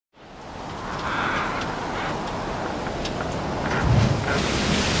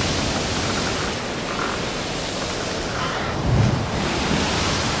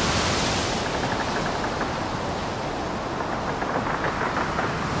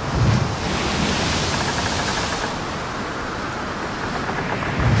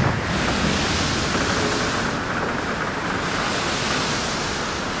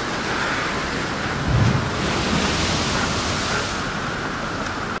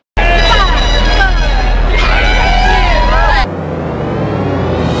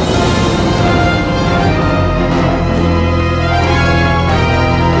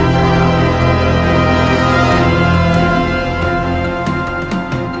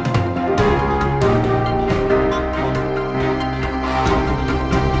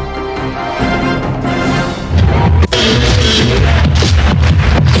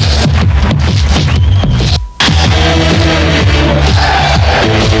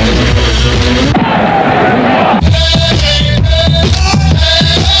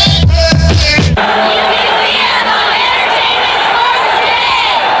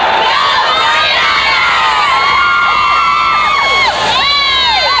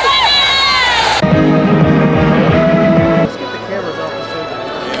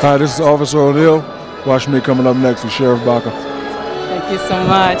Hi, this is Officer O'Neill. Watch me coming up next with Sheriff Baca. Thank you so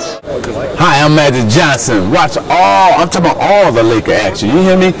much. Hi, I'm Magic Johnson. Watch I'm talking about all the Laker action. You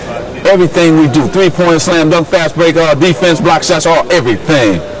hear me? Everything we do, three-point slam, dunk, fast break, defense, block shots,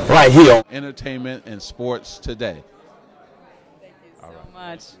 everything right here on Entertainment and Sports Today. Thank you so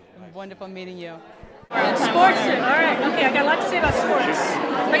much. Wonderful meeting you. Sports. All right. Okay, I got a lot to say about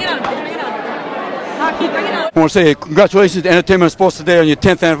sports. Bring it on. Bring it on. Hockey, bring it on. I want to say congratulations to Entertainment and Sports Today on your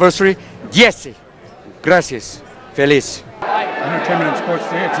 10th anniversary. Yes. Gracias. Feliz. Entertainment and Sports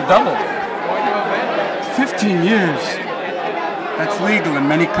Today, it's a double. 15 years. That's legal in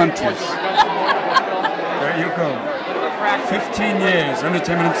many countries. There you go. 15 years,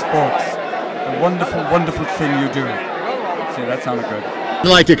 entertainment and sports. A wonderful, wonderful thing you do. See, that sounded good. I'd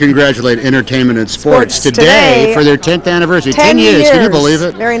like to congratulate Entertainment and Sports today for their 10th anniversary. 10 years. Can you believe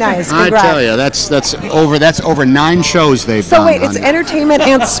it? Very nice. Congrats. I tell you, that's over 9 shows they've done. So wait, it's Entertainment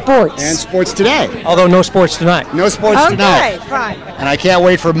and Sports. And Sports Today. Although no sports tonight. No sports tonight. Okay, fine. And I can't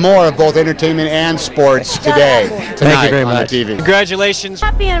wait for more of both Entertainment and Sports today. Thank you very much. On the TV. Congratulations.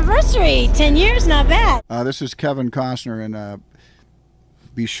 Happy anniversary. 10 years, not bad. This is Kevin Costner, and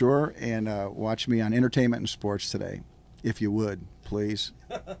be sure and watch me on Entertainment and Sports today, if you would, please.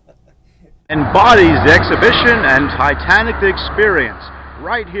 Embodies the exhibition and Titanic Experience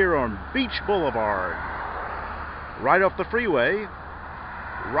right here on Beach Boulevard, right off the freeway,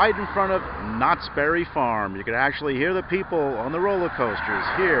 right in front of Knott's Berry Farm. You can actually hear the people on the roller coasters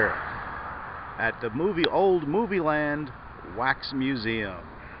here at the Old Movie Land Wax Museum.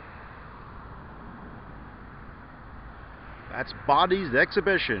 That's Bodies the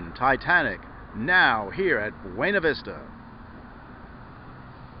Exhibition, Titanic, now here at Buena Vista.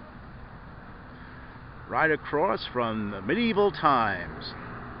 Right across from the medieval times.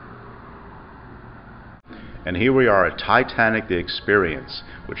 And here we are at Titanic the Experience,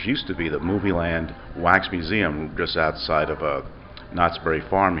 which used to be the Movie Land Wax Museum just outside of Knott's Berry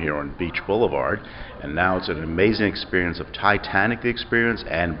Farm here on Beach Boulevard. And now it's an amazing experience of Titanic the Experience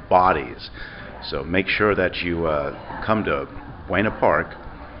and Bodies. So make sure that you come to Buena Park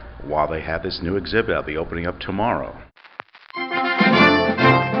while they have this new exhibit. I'll be opening up tomorrow.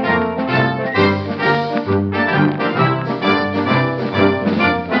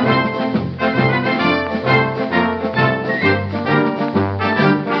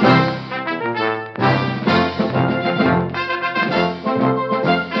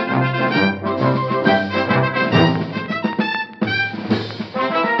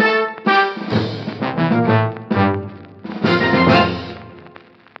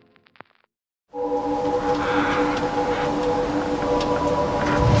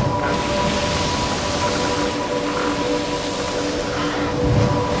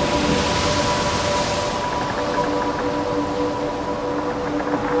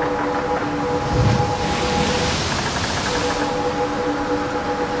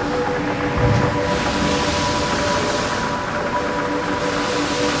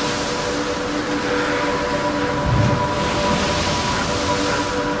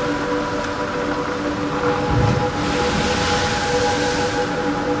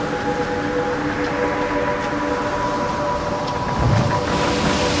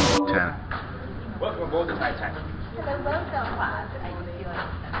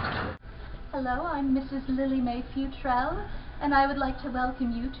 Hello, I'm Mrs. May Futrelle, and I would like to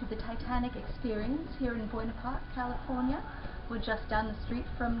welcome you to the Titanic Experience here in Buena Park, California. We're just down the street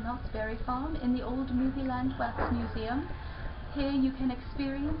from Knott's Berry Farm in the Old Movie Land Wax Museum. Here you can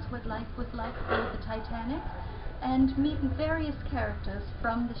experience what life was like aboard the Titanic and meet various characters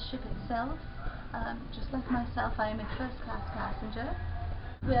from the ship itself. Just like myself, I am a first-class passenger.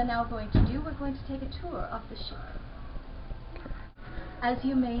 We are now going to take a tour of the ship. As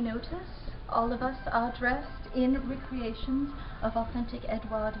you may notice, all of us are dressed in recreations of authentic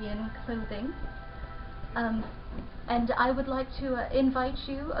Edwardian clothing. And I would like to invite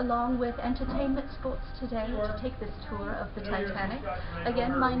you, along with Entertainment Sports Today, to take this tour of the Titanic.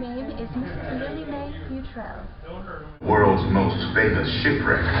 Again, my name is Mrs. May Futrelle. World's most famous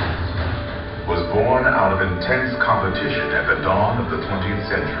shipwreck was born out of intense competition at the dawn of the 20th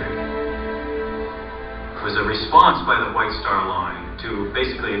century. It was a response by the White Star Line to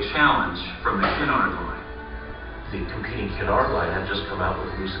basically a challenge from the Cunard Line. The competing Cunard Line had just come out with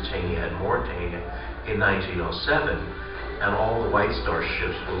Lusitania and Mauretania in 1907, and all the White Star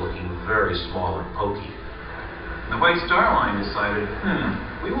ships were looking very small and pokey. The White Star Line decided,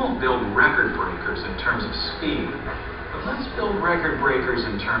 we won't build record breakers in terms of speed, but let's build record breakers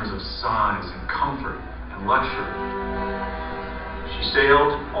in terms of size and comfort and luxury. She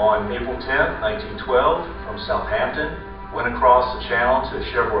sailed on April 10, 1912 from Southampton went across the channel to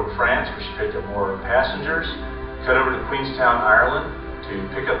Cherbourg, France, where she picked up more passengers, cut over to Queenstown, Ireland to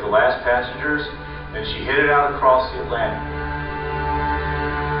pick up the last passengers, then she headed out across the Atlantic.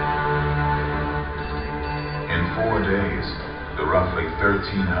 In 4 days, the roughly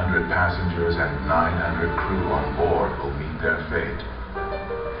 1,300 passengers and 900 crew on board will meet their fate.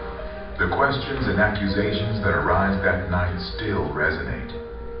 The questions and accusations that arise that night still resonate.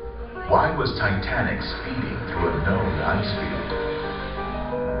 Why was Titanic speeding through a known ice field?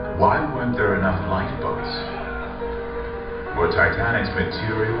 Why weren't there enough lifeboats? Were Titanic's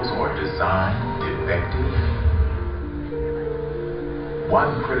materials or design defective?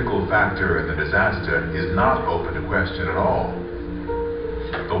 One critical factor in the disaster is not open to question at all.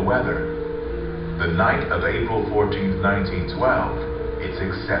 The weather. The night of April 14, 1912, it's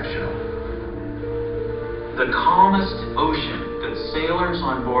exceptional. The calmest ocean that sailors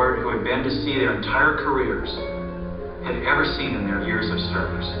on board who had been to sea their entire careers had ever seen in their years of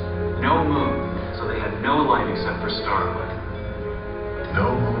service. No moon, so they had no light except for starlight.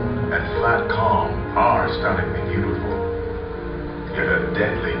 No moon and flat calm are stunningly beautiful, yet a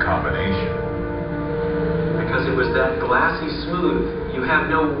deadly combination. Because it was that glassy smooth, you have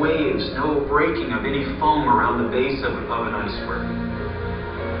no waves, no breaking of any foam around the base of an iceberg.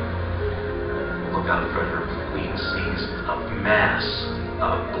 Look out in front of her fleet and sees a mass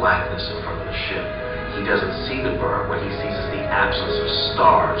of blackness in front of the ship. He doesn't see the berm. What he sees is the absence of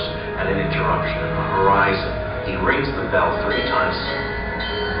stars and an interruption in the horizon. He rings the bell 3 times,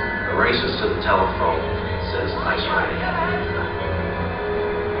 races to the telephone, says ice ready.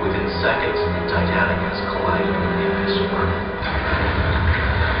 Within seconds, the Titanic has collided with the iceberg.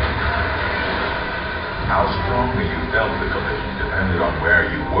 How strongly you felt the collision depended on where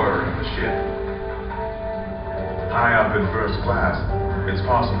you were in the ship. High up in first class, it's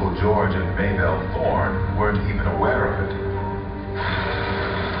possible George and Maybelle Thorne weren't even aware of it.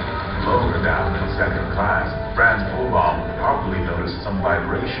 Lower down in second class, Franz Pohlbaum probably noticed some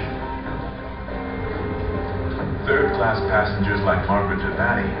vibration. Third class passengers like Margaret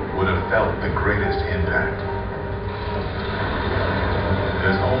Giovanni would have felt the greatest impact.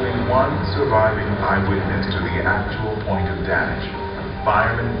 There's only one surviving eyewitness to the actual point of damage,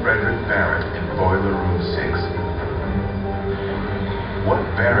 Fireman Frederick Barrett in Boiler Room 6. What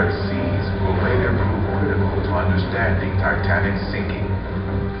Barrett sees will later prove critical to understanding Titanic's sinking.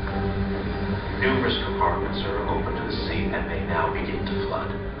 Numerous compartments are open to the sea and may now begin to flood.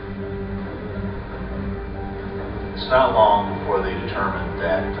 It's not long before they determine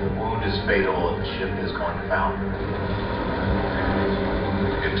that the wound is fatal and the ship is going to founder.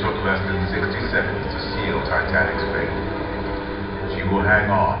 It took less than 60 seconds to seal Titanic's fate. She will hang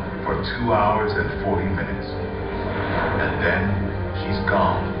on for 2 hours and 40 minutes. And then she's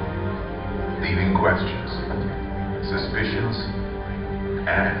gone, leaving questions, suspicions,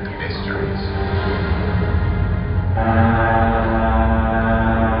 and mysteries.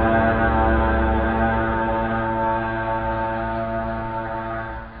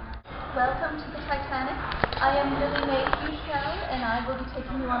 Welcome to the Titanic. I am May Futrelle, and I will be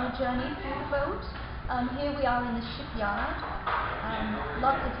taking you on a journey through the boat. Here we are in the shipyard.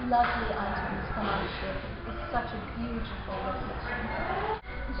 Lots of lovely items from our ship. It's such a beautiful location.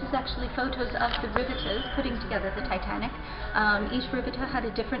 This is actually photos of the riveters putting together the Titanic. Each riveter had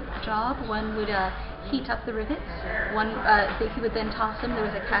a different job. One would heat up the rivets. One, he would then toss them. There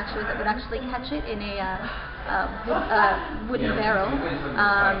was a catcher that would actually catch it in a wooden barrel.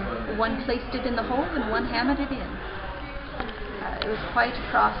 One placed it in the hole and one hammered it in. It was quite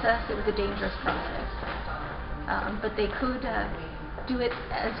a process. It was a dangerous process. But they could do it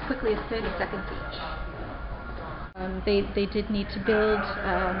as quickly as 30 seconds each. They did need to build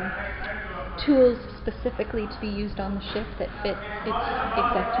tools specifically to be used on the ship that fit its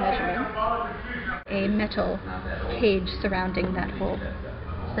exact measurements. A metal cage surrounding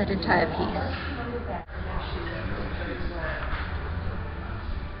that entire piece.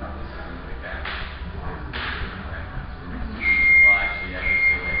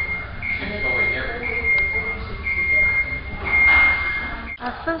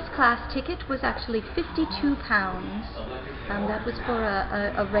 Our first class ticket was actually £52. That was for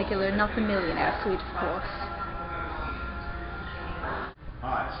a regular, not the millionaire suite, of course.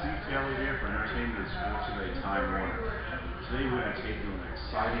 Hi, Steve Taylor here for Entertainment and Sports Today Time Warner. Today we're going to take you on an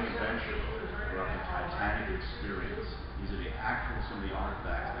exciting adventure throughout the Titanic Experience. These are some of the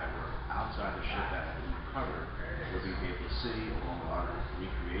artifacts that were outside the ship that have been recovered. We're going to be able to see along a lot of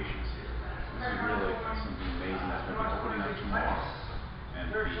recreations here. This is really something amazing that's going to be opening up tomorrow. And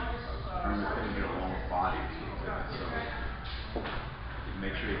the permit thing here along with bodies. So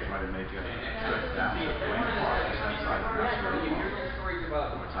make sure you try to make a trip down to Buena Park, just outside of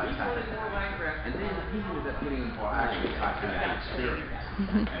Titanic. And then he ended up getting, or actually Titanic Experience,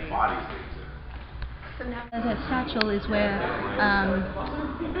 and bodies they exhibit. So now the satchel is where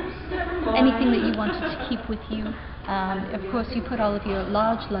anything that you wanted to keep with you. Of course, you put all of your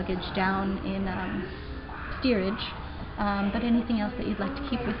large luggage down in steerage, but anything else that you'd like to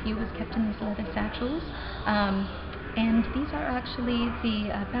keep with you was kept in these leather satchels. And these are actually the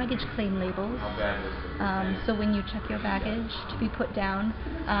baggage claim labels. So when you check your baggage to be put down,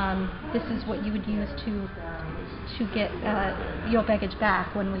 this is what you would use to get your baggage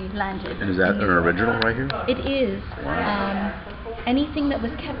back when we landed. And is that an original right here? It is. Wow. Anything that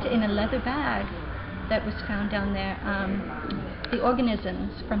was kept in a leather bag that was found down there, the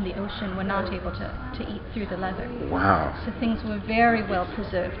organisms from the ocean were not able to eat through the leather. Wow. So things were very well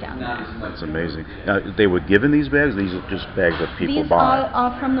preserved down there. That's amazing. Now, they were given these bags? These are just bags that people buy? These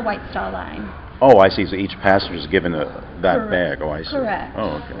are from the White Star Line. Oh, I see. So each passenger is given that bag. Oh, I see. Correct.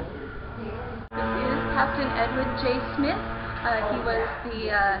 Oh, okay. This is Captain Edward J. Smith. He was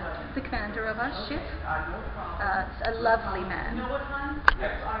the commander of our ship. A lovely man.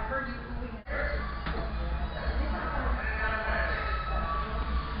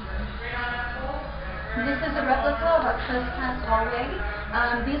 This is a replica of our first-class hallway.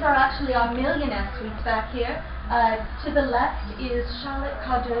 These are actually our millionaire suites back here. To the left is Charlotte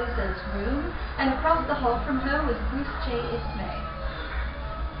Cardoza's room, and across the hall from her was Bruce J. Ismay.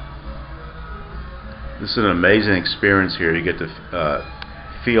 This is an amazing experience here. You get to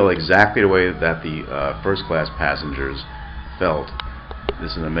feel exactly the way that the first-class passengers felt.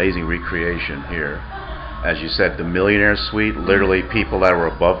 This is an amazing recreation here. As you said, the millionaire suite, literally people that were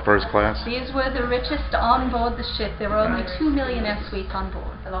above first class? These were the richest on board the ship. There were only 2 millionaire suites on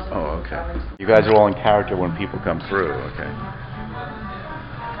board. Oh, okay. You guys are all in character when people come through, okay.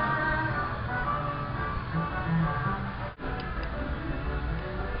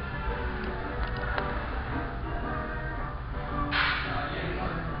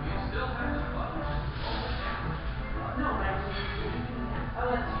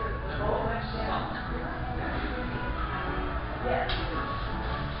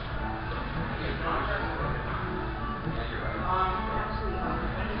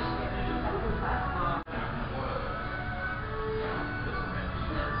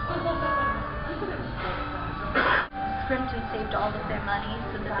 Scrimpton saved all of their money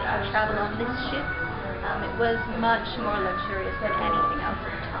so that they could travel on this ship. It was much more luxurious than anything else at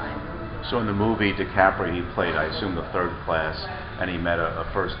the time. So in the movie, DiCaprio, he played, I assume, the third class, and he met a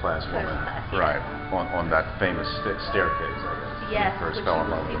first class woman. Right, on that famous staircase, I guess. Yes, he first fell in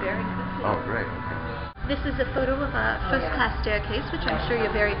love with her. very quickly. Oh, great. Okay. This is a photo of a first-class staircase, which I'm sure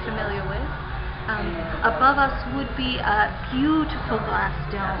you're very familiar with. Above us would be a beautiful glass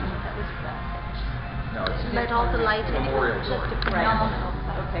dome that was let all the light in. It was just a phenomenal.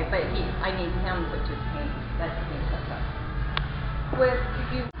 Okay, but I need him to just paint. That's being set up. With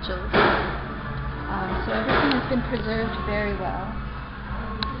you, so everything has been preserved very well.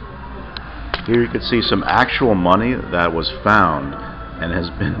 Here you can see some actual money that was found and has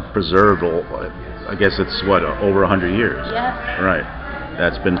been preserved. I guess it's what, over 100 years. Yes. Right.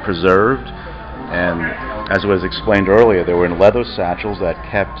 That's been preserved, and as was explained earlier, they were in leather satchels that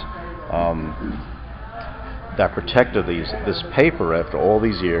kept. That protected this paper after all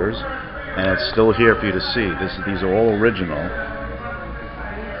these years, and it's still here for you to see. These are all original.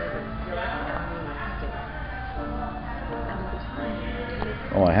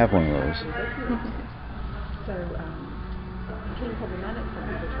 Oh, I have one of those.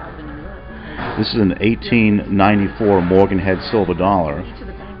 This is an 1894 Morganhead silver dollar.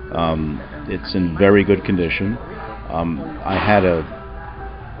 It's in very good condition. I had an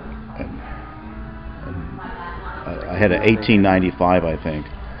 1895, I think,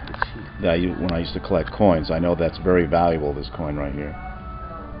 that when I used to collect coins. I know that's very valuable, this coin right here.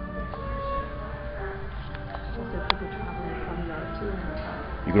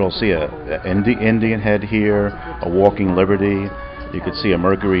 You could all see an Indian head here, a walking liberty. You could see a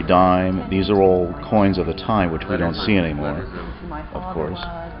Mercury dime. These are all coins of the time, which we don't see anymore, of course.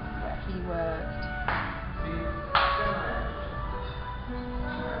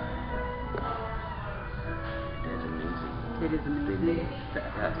 It is amazing.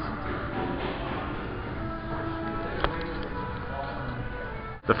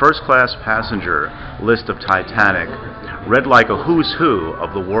 The first-class passenger list of Titanic read like a who's who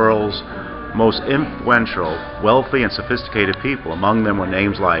of the world's most influential, wealthy, and sophisticated people. Among them were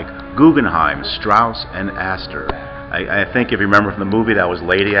names like Guggenheim, Strauss, and Astor. I think if you remember from the movie, that was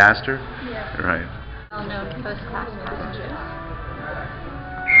Lady Astor. Yeah. Right. Well-known first-class passengers.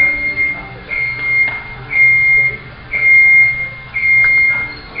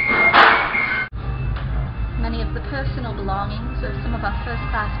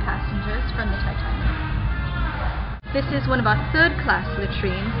 This is one of our third-class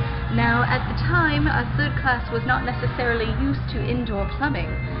latrines. Now, at the time, a third class was not necessarily used to indoor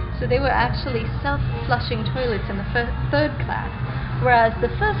plumbing, so they were actually self-flushing toilets in the third class, whereas the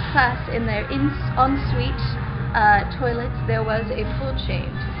first class, in their ensuite toilets, there was a pull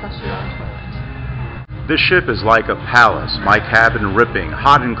chain to flush your own toilet. This ship is like a palace, my cabin ripping,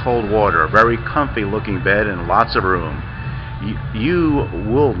 hot and cold water, a very comfy looking bed and lots of room. You,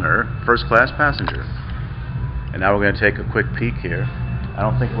 Woolner, first class passenger. And now we're going to take a quick peek here. I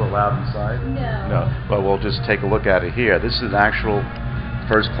don't think we're allowed inside. No, but we'll just take a look at it here. This is an actual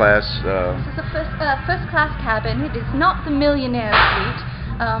first class. This is a first class cabin. It is not the millionaire suite,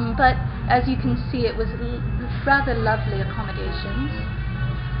 but as you can see, it was rather lovely accommodations.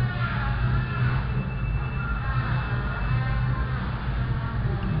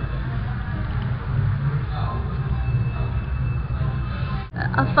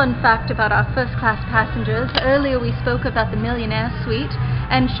 A fun fact about our first class passengers: earlier we spoke about the millionaire suite,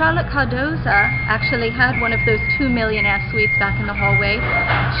 and Charlotte Cardoza actually had one of those 2 millionaire suites back in the hallway.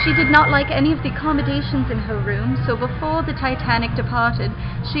 She did not like any of the accommodations in her room, so before the Titanic departed,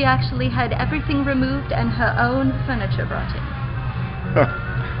 she actually had everything removed and her own furniture brought in.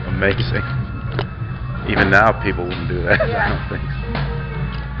 Amazing. Even now people wouldn't do that. Yeah. I don't think so.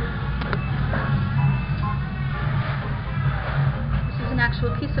 An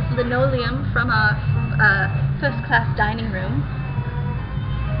actual piece of linoleum from our first class dining room.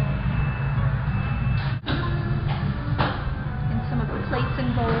 And some of the plates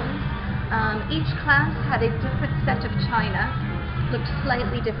and bowls. Each class had a different set of china, looked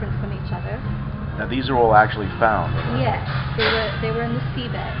slightly different from each other. Now these are all actually found. Yes, they were in the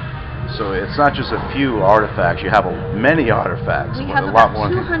seabed. So it's not just a few artifacts, you have many artifacts. We have a about lot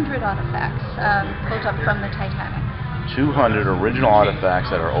more 200 artifacts pulled up from the Titanic. 200 original artifacts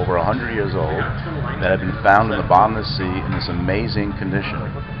that are over 100 years old that have been found in the bottom of the sea in this amazing condition.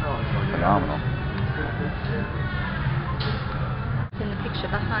 Phenomenal. In the picture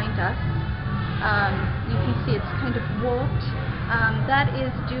behind us, you can see it's kind of warped. That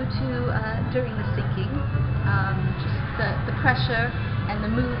is due to, during the sinking, just the pressure and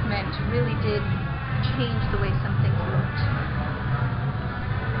the movement really did change the way some things looked.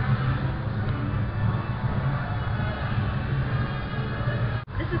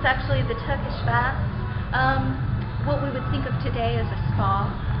 This is actually the Turkish bath, what we would think of today as a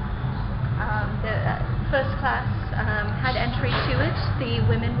spa. The first class had entry to it. The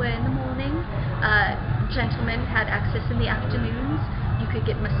women were in the morning. Gentlemen had access in the afternoons. You could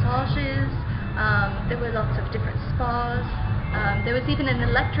get massages. There were lots of different spas. There was even an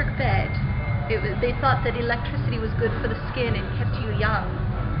electric bed. They thought that electricity was good for the skin and kept you young.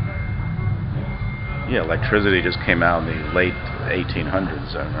 Yeah, electricity just came out in the late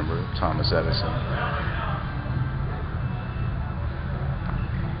 1800s, I remember, Thomas Edison.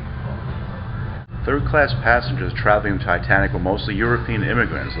 Third-class passengers traveling on Titanic were mostly European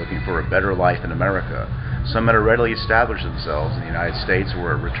immigrants looking for a better life in America. Some had already established themselves in the United States or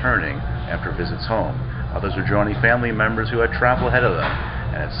were returning after visits home. Others were joining family members who had traveled ahead of them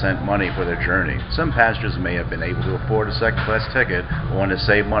and had sent money for their journey. Some passengers may have been able to afford a second-class ticket or wanted to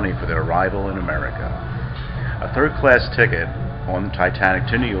save money for their arrival in America. A third-class ticket on the Titanic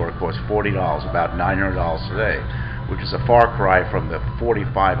to New York cost $40, about $900 today, which is a far cry from the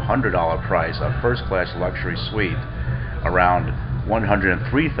 $4,500 price of first-class luxury suite, around $103,000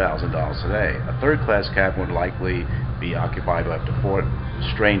 today. A third-class cabin would likely be occupied by up to 4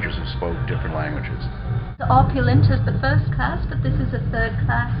 strangers who spoke different languages. The opulent is the first class, but this is a third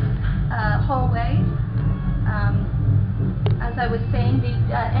class hallway. As I was saying,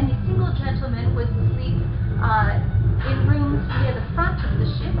 any single gentleman would sleep in rooms near the front of the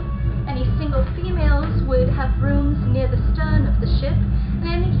ship. Any single females would have rooms near the stern of the ship, and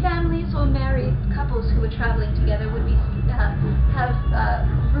any families or married couples who were traveling together would be have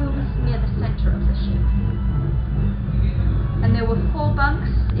rooms near the center of the ship. And there were 4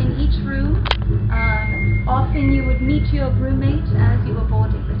 bunks in each room. Often you would meet your roommate as you were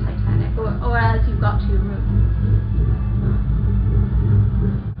boarding the Titanic, or as you got to your room.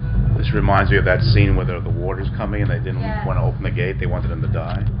 This reminds me of that scene where the water's coming and they didn't want to open the gate, they wanted them to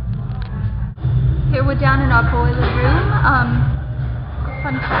die. Here we're down in our boiler room.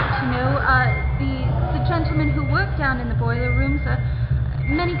 Fun fact, the gentlemen who work down in the boiler rooms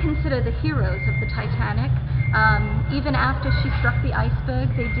many consider the heroes of the Titanic. Even after she struck the iceberg,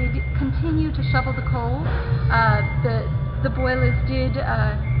 they did continue to shovel the coal. The boilers did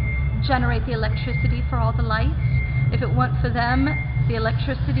generate the electricity for all the lights. If it weren't for them, the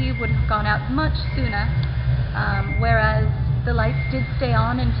electricity would have gone out much sooner, whereas the lights did stay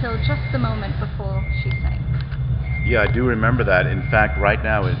on until just the moment before she sank. Yeah, I do remember that. In fact, right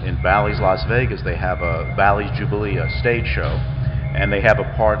now in Bally's Las Vegas, they have a Bally's Jubilee stage show, and they have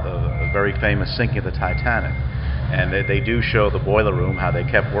a part of a very famous sinking of the Titanic. And they do show the boiler room, how they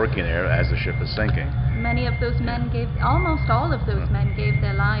kept working there as the ship was sinking. Many of those men almost all of those men gave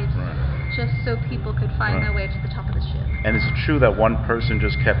their lives just so people could find their way to the top of the ship. And is it true that one person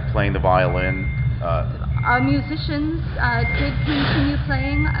just kept playing the violin? Our musicians did continue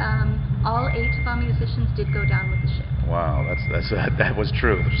playing. All 8 of our musicians did go down with the ship. Wow, that was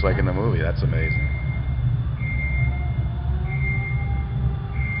true, just like in the movie. That's amazing.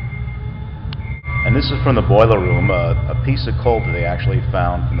 And this is from the boiler room, a piece of coal that they actually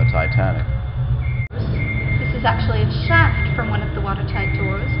found from the Titanic. This is actually a shaft from one of the watertight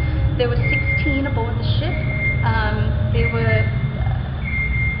doors. There were 16 aboard the ship. They were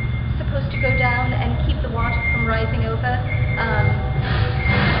supposed to go down and keep the water from rising over.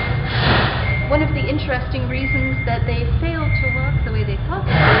 One of the interesting reasons that they failed to work the way they thought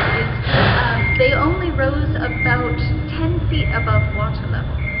they would is they only rose about 10 feet above water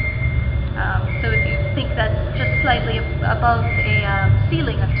level. So if you think that's just slightly above a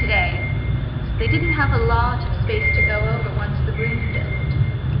ceiling of today, so they didn't have a lot of space to go over once the room filled.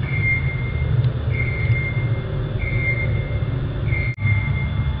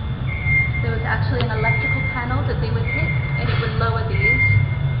 There was actually an electrical panel that they would hit, and it would lower these,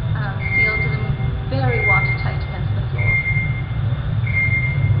 sealed them very watertight against the floor.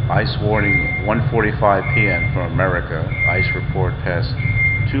 Ice warning, 1:45 p.m. from America. Ice report past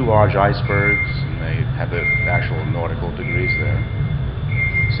 2 large icebergs, and they have the actual nautical degrees there.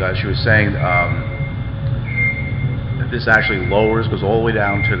 So as she was saying, this actually lowers, goes all the way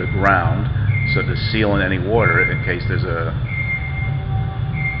down to the ground, so to seal in any water in case there's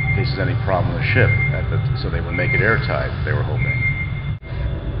any problem with the ship. So they would make it airtight, they were hoping.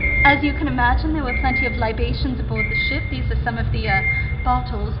 As you can imagine, there were plenty of libations aboard the ship. These are some of the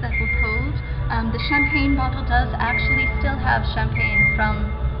bottles that were pulled. The champagne bottle does actually still have champagne from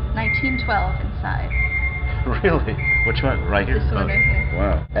 1912 inside. Really? Which one? Right here? This one right here.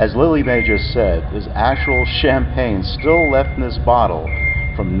 Wow. As Lily May just said, there's actual champagne still left in this bottle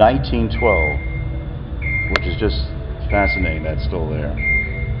from 1912, which is just fascinating. That's still there.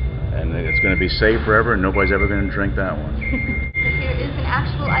 And it's going to be safe forever, and nobody's ever going to drink that one. Here is an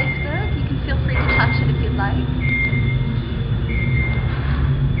actual iceberg. You can feel free to touch it if you'd like.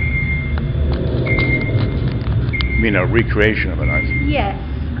 You mean a recreation of an iceberg? Yes.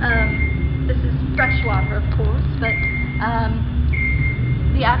 This is fresh water, of course, but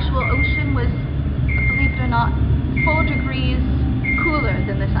the actual ocean was, believe it or not, 4 degrees cooler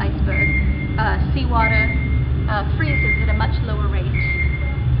than this iceberg. Seawater freezes at a much lower rate.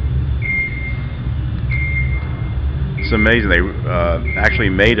 It's amazing. They actually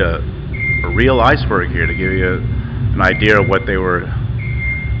made a real iceberg here to give you an idea of what they were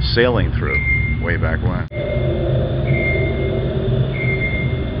sailing through way back when.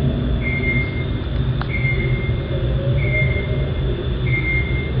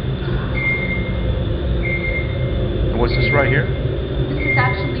 And what's this right here? This is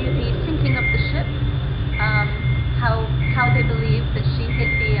actually the sinking of the ship. How they believe that she hit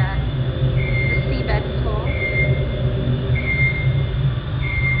the seabed floor.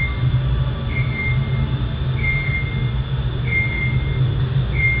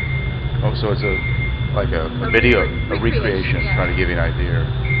 Oh, so it's like a video, a recreation, yeah. Trying to give you an idea.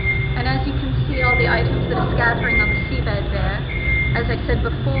 And as you can see, all the items that are scattering on the seabed there, as I said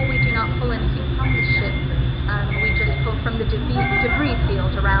before, we do not pull anything from the ship. We just pull from the debris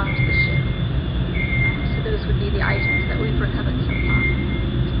field around the ship. So those would be the items that we've recovered so far.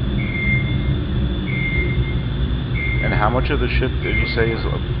 And how much of the ship did you say is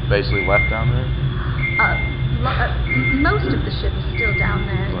basically left down there? Most of the ship is still down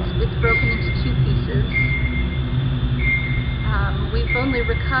there. It's broken into 2 pieces. We've only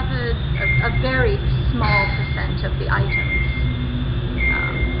recovered a very small percent of the items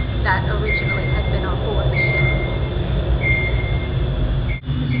that originally had been on board the ship.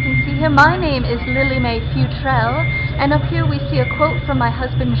 As you can see here, my name is Lily May Futrelle, and up here we see a quote from my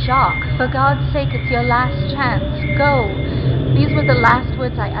husband Jacques. "For God's sake, it's your last chance. Go." These were the last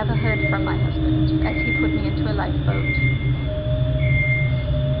words I ever heard from my husband as he put me into a lifeboat.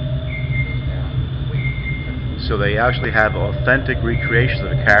 So they actually have authentic recreations of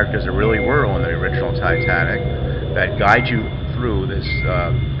the characters that really were on the original Titanic that guide you through this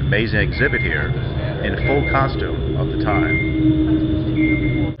amazing exhibit here in full costume of the time.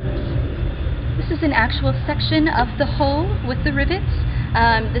 This is an actual section of the hull with the rivets.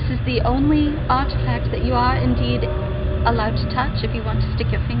 This is the only artifact that you are indeed allowed to touch if you want to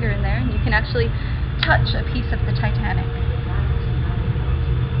stick your finger in there, and you can actually touch a piece of the Titanic.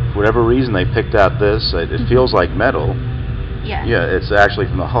 For whatever reason, they picked out this. It feels like metal. Yeah. Yeah, it's actually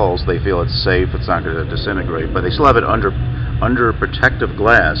from the hulls. They feel it's safe. It's not going to disintegrate, but they still have it under protective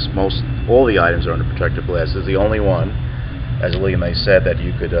glass. All the items are under protective glass. This is the only one, as William May said, that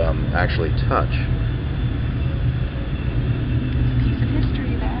you could actually touch. Piece of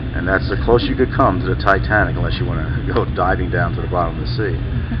history there. And that's the closest you could come to the Titanic, unless you want to go diving down to the bottom of the sea.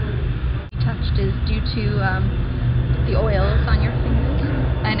 Touched is due to the oils on your fingers,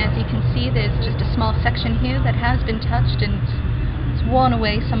 and as you can see, there's just a small section here that has been touched, and it's worn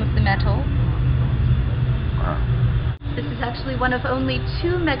away some of the metal. Wow. This is actually one of only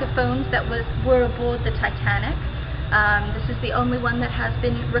 2 megaphones that were aboard the Titanic. This is the only one that has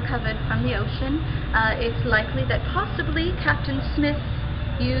been recovered from the ocean. It's likely that possibly Captain Smith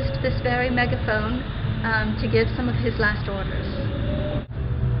used this very megaphone to give some of his last orders.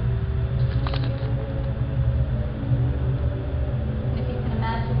 And if you can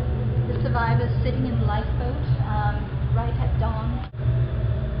imagine the survivors sitting in the lifeboat right at dawn.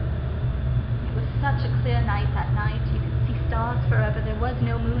 It was such a clear night that night. You could see stars forever. There was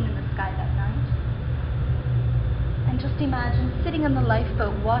no moon in the sky that night. And just imagine sitting on the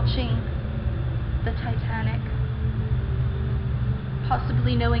lifeboat watching the Titanic,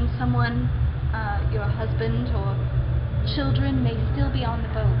 possibly knowing someone, your husband or children, may still be on the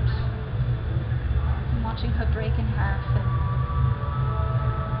boat, and watching her break in half and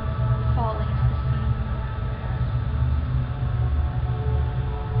fall into the sea.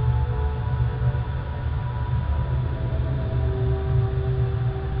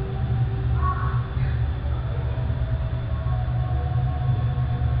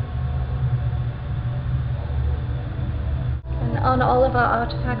 On all of our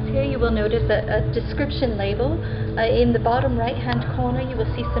artifacts here, you will notice a description label. In the bottom right-hand corner, you will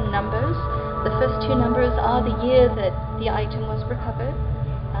see some numbers. The first 2 numbers are the year that the item was recovered.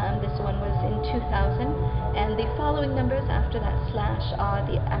 This one was in 2000. And the following numbers after that slash are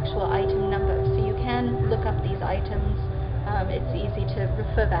the actual item numbers. So you can look up these items. It's easy to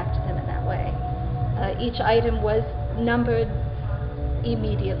refer back to them in that way. Each item was numbered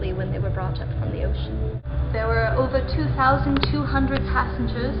immediately when they were brought up from the ocean. There were over 2,200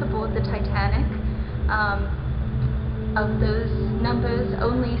 passengers aboard the Titanic. Of those numbers,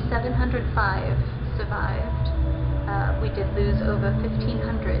 only 705 survived. We did lose over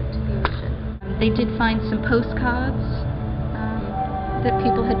 1,500 to the ocean. They did find some postcards that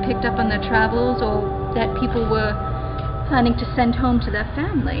people had picked up on their travels, or that people were planning to send home to their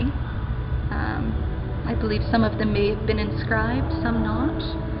family. I believe some of them may have been inscribed, some not,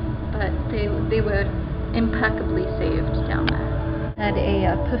 but they were impeccably saved down there. Had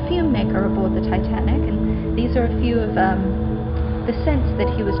a perfume maker aboard the Titanic, and these are a few of the scents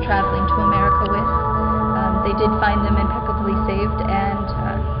that he was traveling to America with. They did find them impeccably saved, and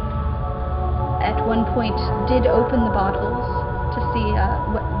at one point did open the bottles to see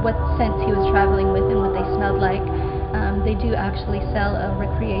what scents he was traveling with and what they smelled like. They do actually sell a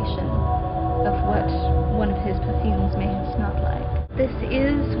recreation of what one of his perfumes may have smelled like. This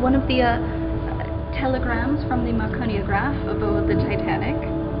is one of the telegrams from the Marconiograph aboard the Titanic.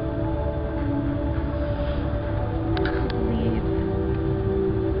 I believe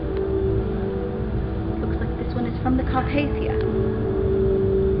looks like this one is from the Carpathia.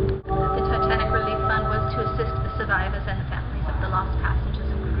 The Titanic Relief Fund was to assist the survivors and the families of the lost passengers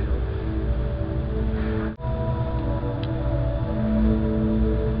and crew.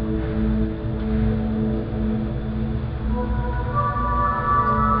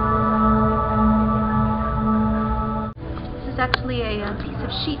 Actually a piece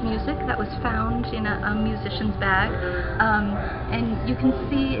of sheet music that was found in a musician's bag, and you can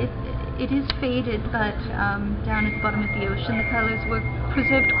see it is faded, but down at the bottom of the ocean the colors were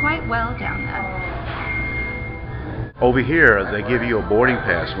preserved quite well down there. Over here they give you a boarding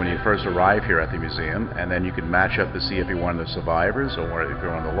pass when you first arrive here at the museum, and then you can match up to see if you're one of the survivors or if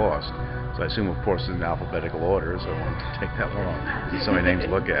you're one of the lost. So I assume, of course, in alphabetical order, so it won't take that long. There's so many names to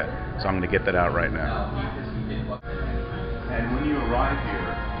look at, so I'm going to get that out right now. And when you arrive here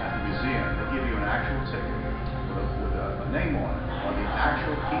at the museum, they give you an actual ticket with a name on it, on the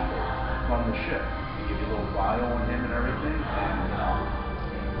actual people from the ship. They give you a little bio on him and everything, and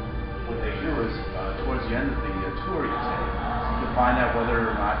what they do is, towards the end of the tour you take, you can find out whether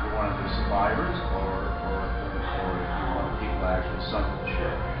or not you're one of the survivors or if you're one of the people that actually sunk the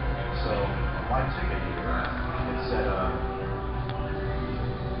ship. So, my ticket here, it said,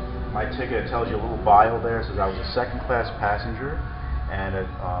 my ticket tells you a little bio there. It says I was a second-class passenger, and it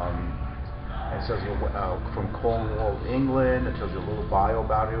says from Cornwall, England. It tells you a little bio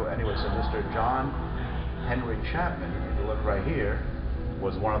about you. Anyway, so Mr. John Henry Chapman, if you look right here,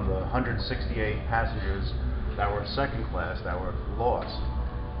 was one of the 168 passengers that were second class that were lost.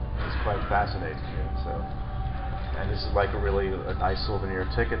 It's quite fascinating here. So, and this is like a nice souvenir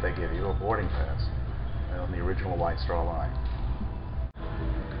ticket they give you, a boarding pass, on the original White Star Line.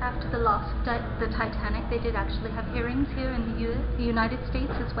 After the loss of the Titanic, they did actually have hearings here in the United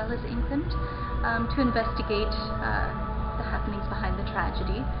States as well as England to investigate the happenings behind the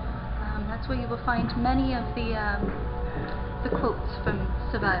tragedy. That's where you will find many of the quotes from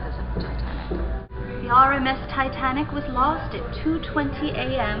survivors of the Titanic. The RMS Titanic was lost at 2:20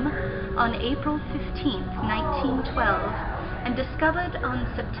 a.m. on April 15th, 1912, and discovered on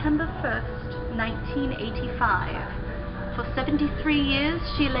September 1st, 1985. For 73 years,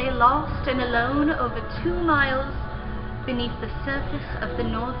 she lay lost and alone over 2 miles beneath the surface of the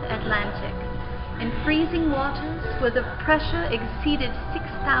North Atlantic, in freezing waters where the pressure exceeded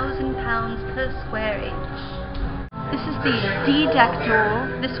 6,000 pounds per square inch. This is the D-deck door.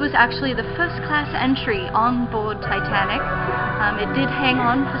 This was actually the first class entry on board Titanic. It did hang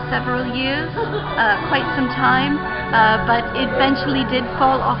on for several years, quite some time, but it eventually did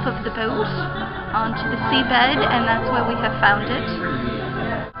fall off of the boat onto the seabed, and that's where we have found it.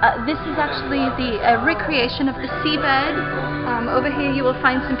 This is actually the recreation of the seabed. Over here you will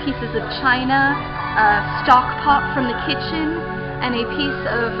find some pieces of china, a stock pot from the kitchen, and a piece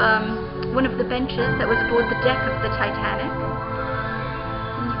of one of the benches that was aboard the deck of the Titanic.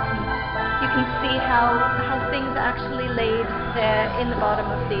 And you can see how things actually laid there in the bottom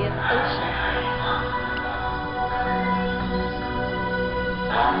of the ocean.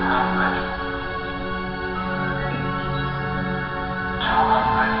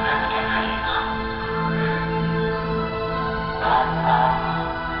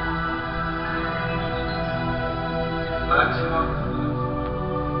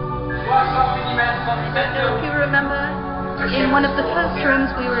 If you remember, in one of the first rooms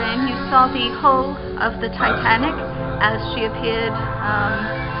we were in, you saw the hull of the Titanic as she appeared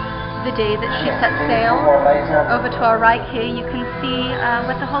the day that she set sail. Over to our right here, you can see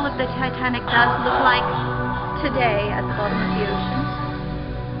what the hull of the Titanic does look like today at the bottom of the ocean.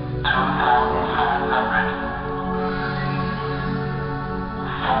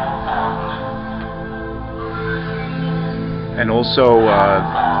 And also,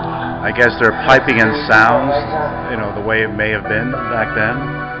 I guess they're piping in sounds, the way it may have been back then,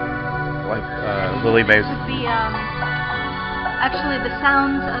 like Lily May's. Actually, the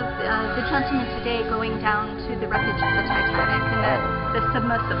sounds of the gentlemen today going down to the wreckage of the Titanic and the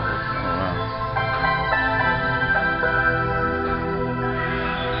submersibles. Oh, wow.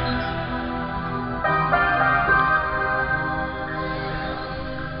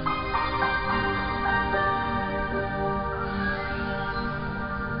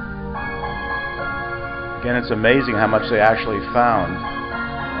 Again, it's amazing how much they actually found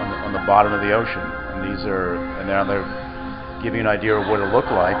on the bottom of the ocean. And now they're giving you an idea of what it looked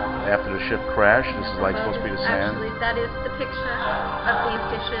like after the ship crashed. This is like supposed to be the sand. Actually, that is the picture of these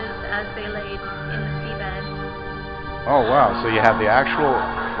dishes as they laid in the seabed. Oh wow, so you have the actual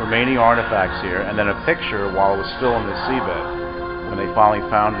remaining artifacts here, and then a picture while it was still in the seabed, when they finally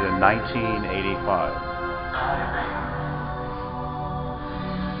found it in 1985.